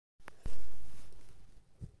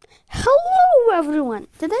Hello everyone!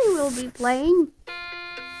 Today we'll be playing...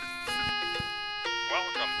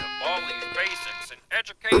 Welcome to Baldi's Basics in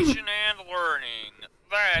Education and Learning.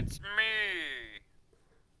 That's me.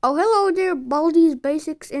 Oh, hello there, Baldi's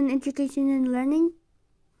Basics in Education and Learning.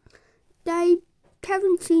 I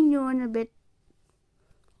haven't seen you in a bit.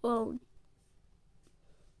 Well,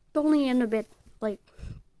 only in a bit. Like,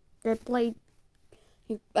 I played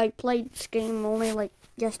this game only like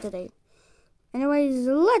yesterday. Anyways,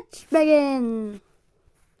 let's begin!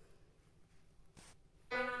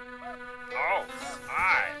 Oh,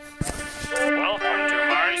 hi. Welcome to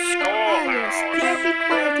my Yes, schoolhouse. crappy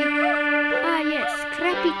quality. Yes,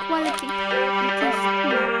 crappy quality.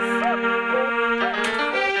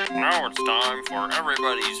 Now it's time for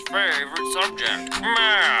everybody's favorite subject,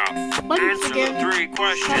 math. Once Answer again, the 3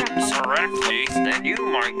 questions correctly, then you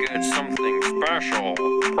might get something special.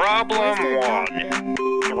 Problem 1.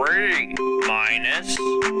 3 minus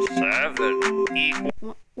 7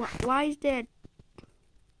 Why is that?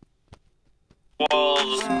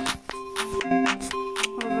 equals... I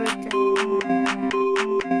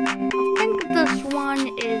think this one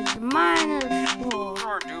is -4.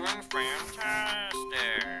 You're doing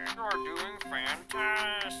fantastic. You're doing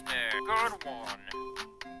fantastic. Good one.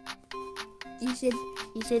 You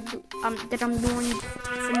said that I'm doing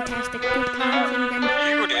fantastic 2 times and then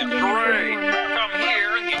You did and then a good great. one. Come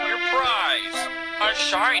here and get your prize. A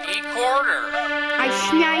shiny quarter. A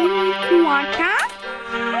shiny quarter?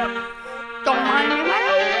 Don't mind me,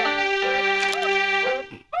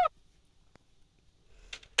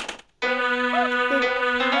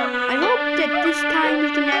 I hope that this time you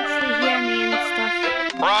can actually hear me and stuff.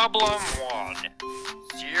 Problem 1.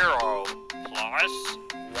 0 plus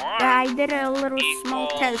 1. I did a little small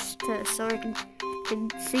Equals- test so I can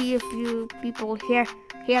see if you people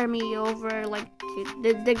hear me over like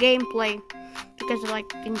the gameplay, because I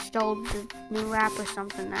like installed the new app or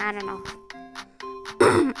something. I don't know.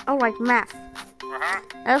 Oh, like math.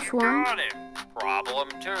 That's one. Got it. Problem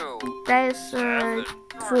 2. That's 7.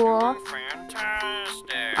 4. You're doing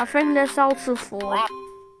fantastic. I think that's also 4.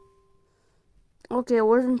 Okay, it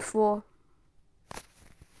wasn't 4.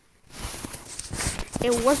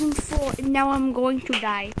 It wasn't 4, and now I'm going to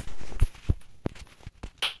die.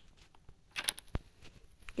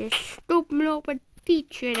 This stupid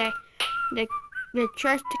teacher that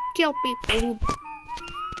tries to kill people.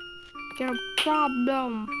 Get a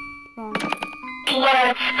problem. Wrong.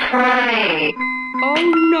 Let's pray. Oh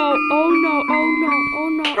no, oh no, oh no, oh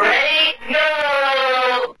no. Ready,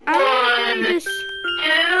 go. I'm 1, this. 2,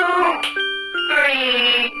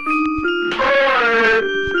 3,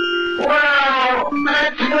 4. Wow,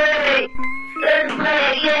 let's play. Let's play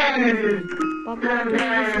again. Bubble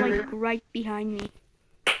is like right behind me.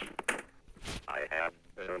 I have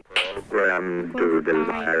been programmed to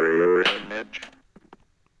desire your image.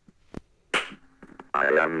 I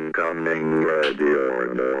am coming, ready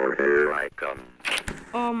or no, here I come.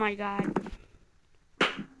 Oh my god.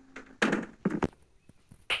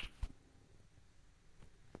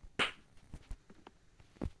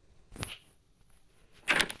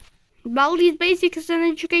 Baldi's Basics in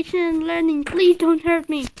Education and Learning. Please don't hurt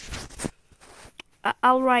me.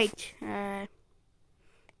 Alright. I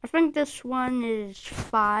think this one is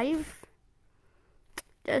 5.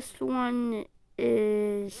 This one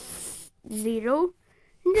is 0.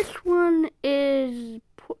 And this one is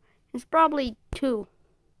probably 2.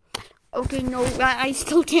 Okay, no, I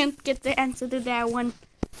still can't get the answer to that one.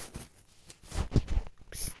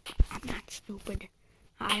 Psst, I'm not stupid.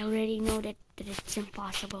 I already know that it's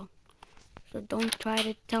impossible. So don't try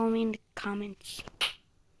to tell me in the comments.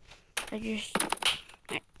 I just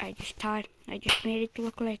thought, I just made it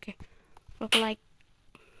look like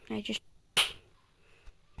I just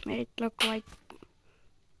made it look like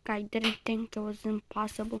I didn't think it was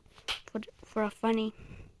impossible for a funny.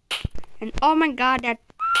 And oh my god, that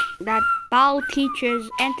ball teachers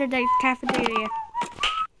entered the cafeteria.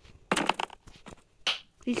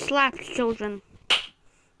 He slaps children.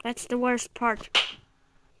 That's the worst part.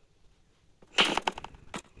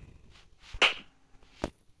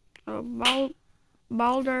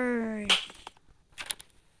 Balder.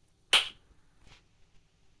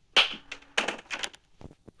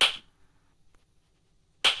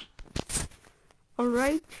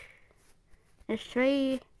 Alright. There's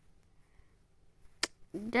 3.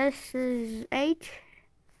 This is 8.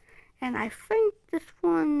 And I think this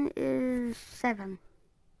one is 7.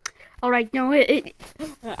 Alright, no,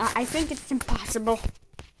 I think it's impossible.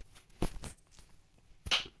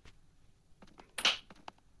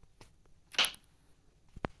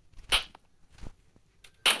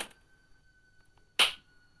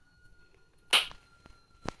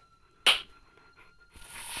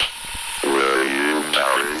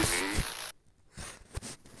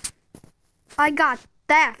 I got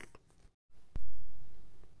that.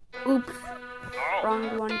 Oops, Oh,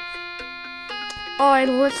 wrong one. Alright,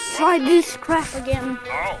 let's try this crap again.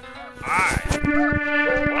 oh, hi.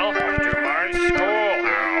 Welcome to my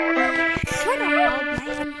schoolhouse. Shut up, old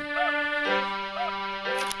man.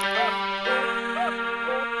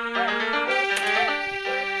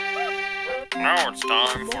 Now it's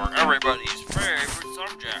time for everybody's favorite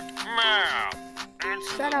subject, math.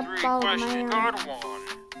 Answer Shut the up, three old question man. good one.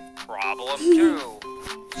 Problem 2.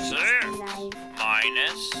 6 Nice.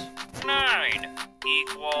 minus 9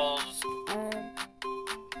 equals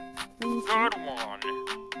good one.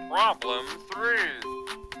 Problem 3.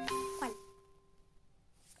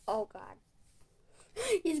 Oh god.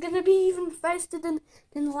 He's gonna be even faster than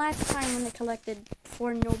the last time when I collected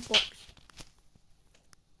 4 notebooks.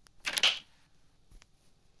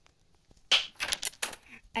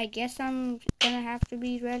 I guess I'm gonna have to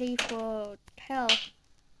be ready for hell.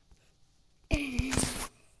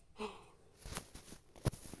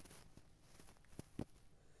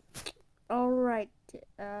 Alright,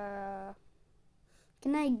 can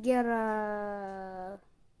I get a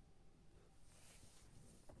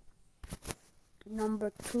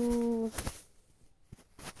number 2,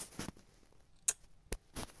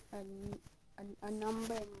 a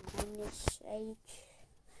number -8,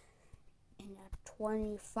 and a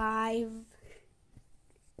 25.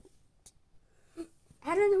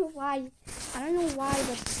 I don't know why,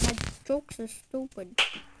 but my jokes are stupid.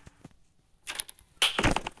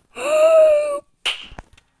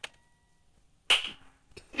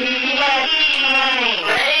 Let's try.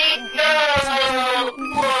 Ready, go.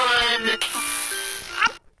 1.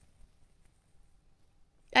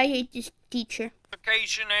 I hate this teacher.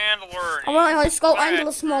 Education and learning. Alright, let's go Fact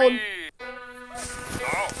endless mode. 3.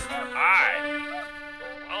 Oh, hi.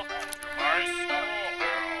 Welcome to my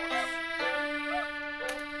schoolhouse.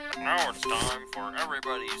 Now it's time for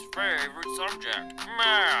everybody's favorite subject,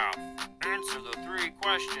 math. Answer the 3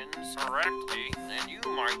 questions correctly, and you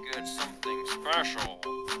might get something special.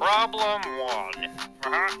 Problem 1.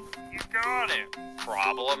 You got it.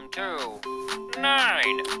 Problem 2.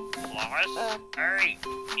 9 plus 8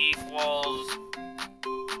 equals...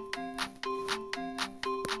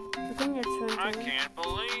 I think it's I 20. can't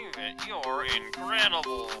believe it. You're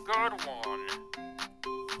incredible. Good one.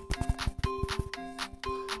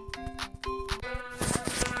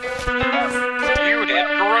 You did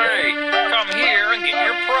great. Come here and get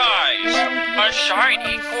your prize. A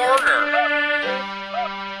shiny quarter.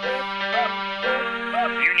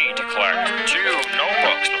 You need to collect 2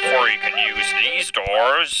 notebooks before you can use these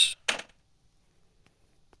doors.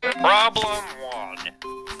 Problem 1.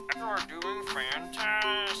 You're doing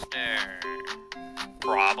fantastic.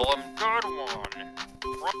 Problem good one.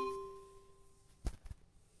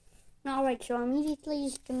 Alright, so immediately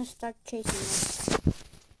he's gonna start chasing us.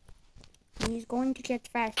 And he's going to get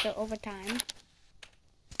faster over time.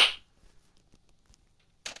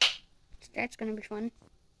 So that's gonna be fun.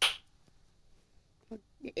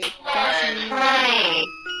 Let's try.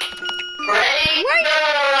 Ready,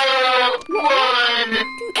 go. 1,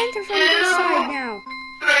 To enter from this side now.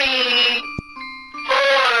 3,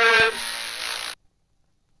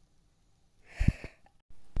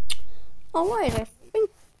 4. Alright,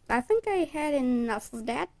 I think I had enough of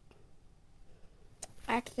that.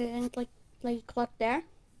 Accidentally clicked there.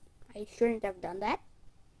 I shouldn't have done that.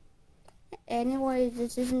 Anyway,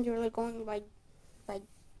 this isn't really going by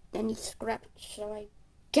any script, so I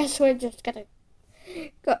guess we're just gonna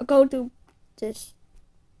go to this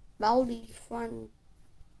Baldi Fun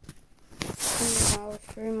Schoolhouse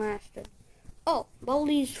Remastered. Oh,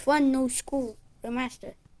 Baldi's Fun No School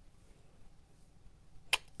Remastered.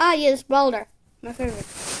 Ah yes, Balder, my favorite.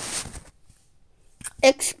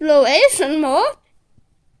 Exploration mode.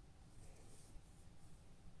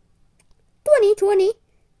 2020.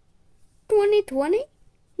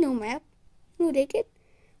 No map. No ticket.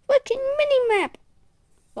 Fucking mini map.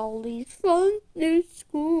 Baldi's Fun New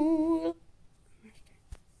School.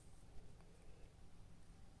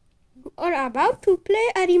 We are about to play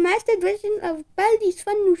a remastered version of Baldi's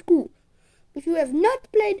Fun New School. If you have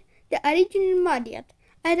not played the original mod yet,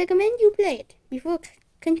 I recommend you play it before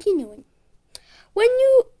continuing. When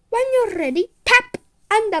you're ready, tap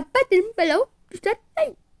on the button below to start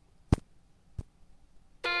playing.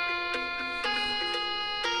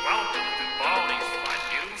 Welcome to Baldi's Fun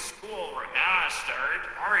New School Remastered.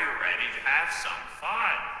 Are you ready to have some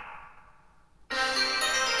fun?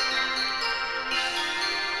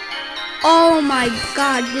 Oh my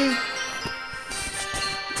god,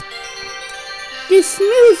 this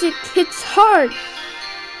music hits hard.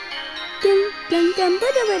 Dun, dun, dun, ba,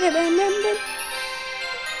 da, ba, da, ba, dun, dun.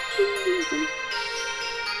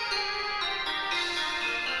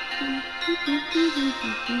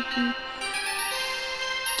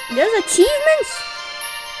 There's achievements.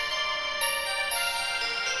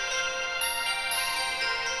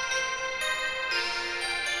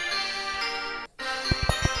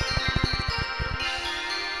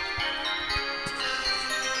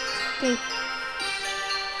 Okay.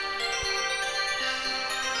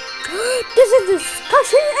 This is the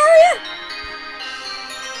discussion area.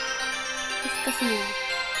 Discussion area.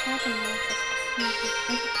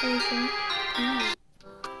 Education. No.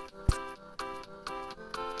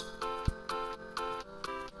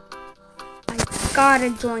 I gotta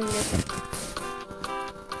join this.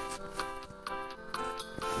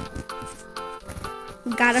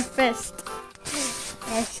 Got a fist.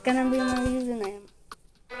 That's gonna be my username.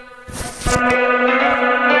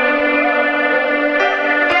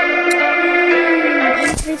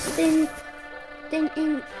 Interesting thing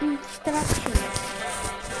in instructions.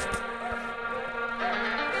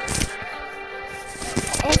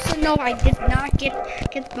 Also, no, I did not get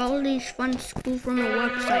Baldi's Fun School from a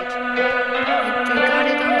website. I got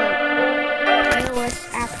it on the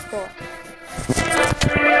iOS App Store.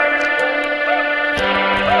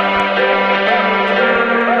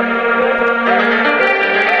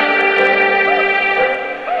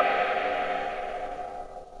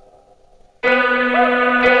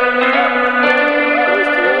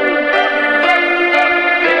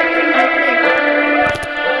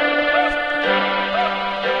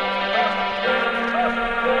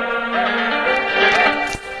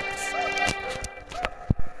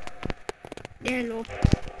 Hello.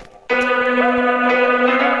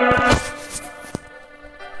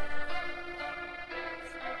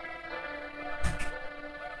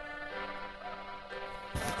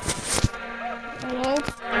 Hello.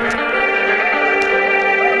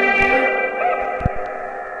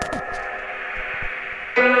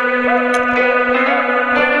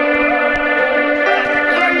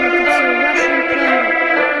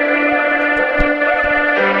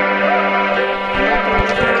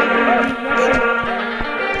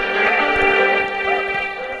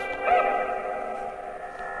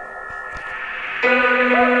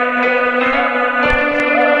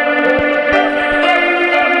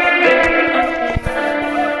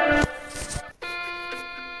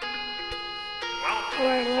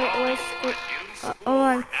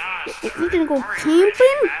 We can go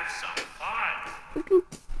camping. We can.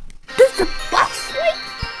 There's a bus fight.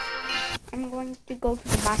 I'm going to go to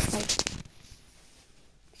the bus fight.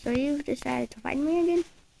 So you've decided to fight me again?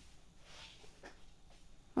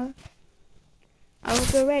 Well, I will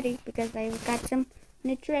be ready because I've got some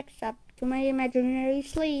new tricks up to my imaginary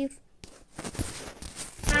sleeve.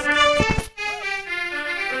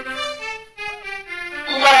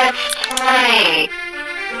 Let's play.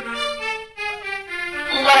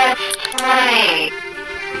 Let's play.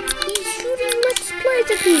 He's shooting let's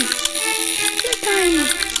plays at me. Playtime.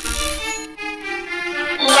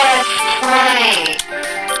 Let's play.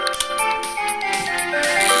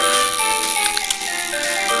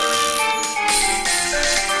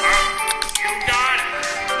 You got it.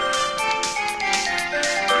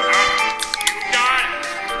 You got it.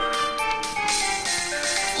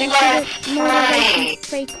 Thanks for the motivation,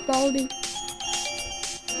 fake Baldi. You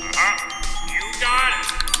got it.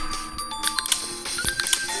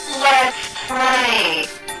 Let's play.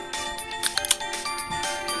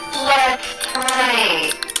 Let's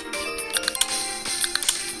play.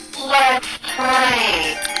 Let's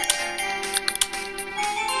play.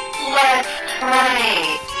 Let's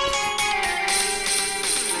play.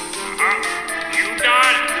 You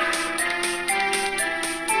got it.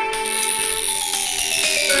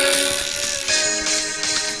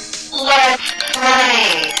 Let's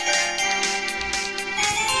play.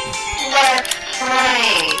 Let's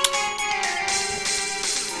play.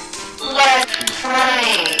 Let's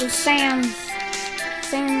play. The Sam's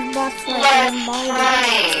boss fight Let's and Baldi.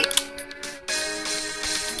 play.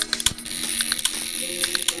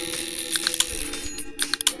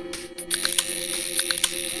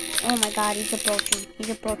 Oh my god, he's approaching. He's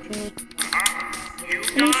approaching me. You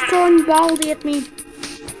And he's got it. throwing Baldi at me.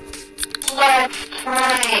 Let's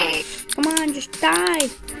play. Come on, just die.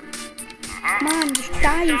 Come on, just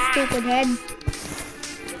die, you stupid head.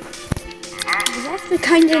 It was actually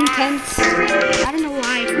kind of intense. I don't know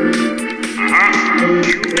why. You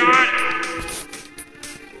got it.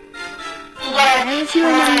 I have a Let's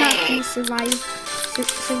feeling I'm not play. gonna survive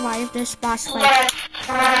this boss fight. Let's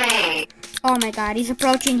play. Oh my god, he's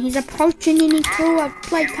approaching and he threw a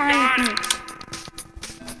playtime at me.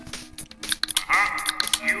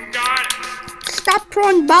 You got it. Stop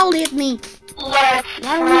throwing Baldi at me. Let's I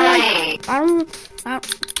don't play. like.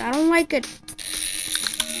 I don't like it.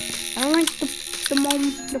 I don't like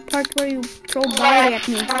the part where you throw Baldi at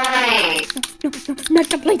me. Play. No, not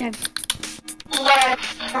the playtime. Let's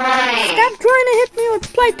play. Stop trying to hit me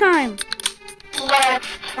with playtime. Let's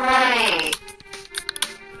play.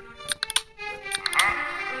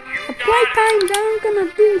 The playtimes aren't gonna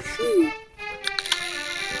do shit.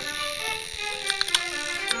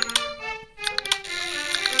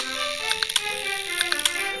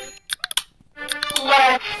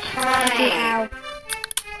 Let's play. Ow.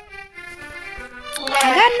 I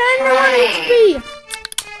Let's got 91 HP.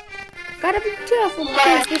 Gotta be careful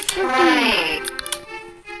because this freaking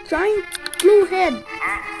giant blue head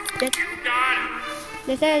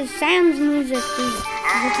that has Sam's music is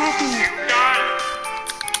attacking me.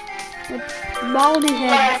 With Baldi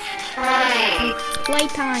head. play.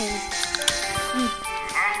 Playtime.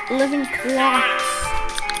 Living clocks.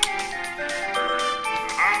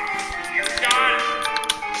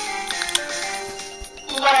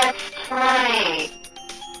 Let's play.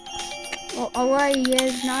 Oh, alright, he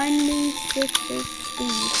has 96 HP.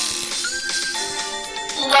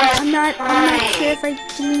 I'm not sure if I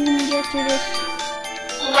can even get to this.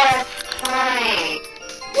 Let's play.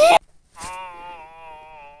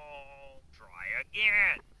 Try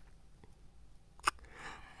again.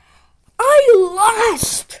 I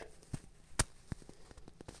lost!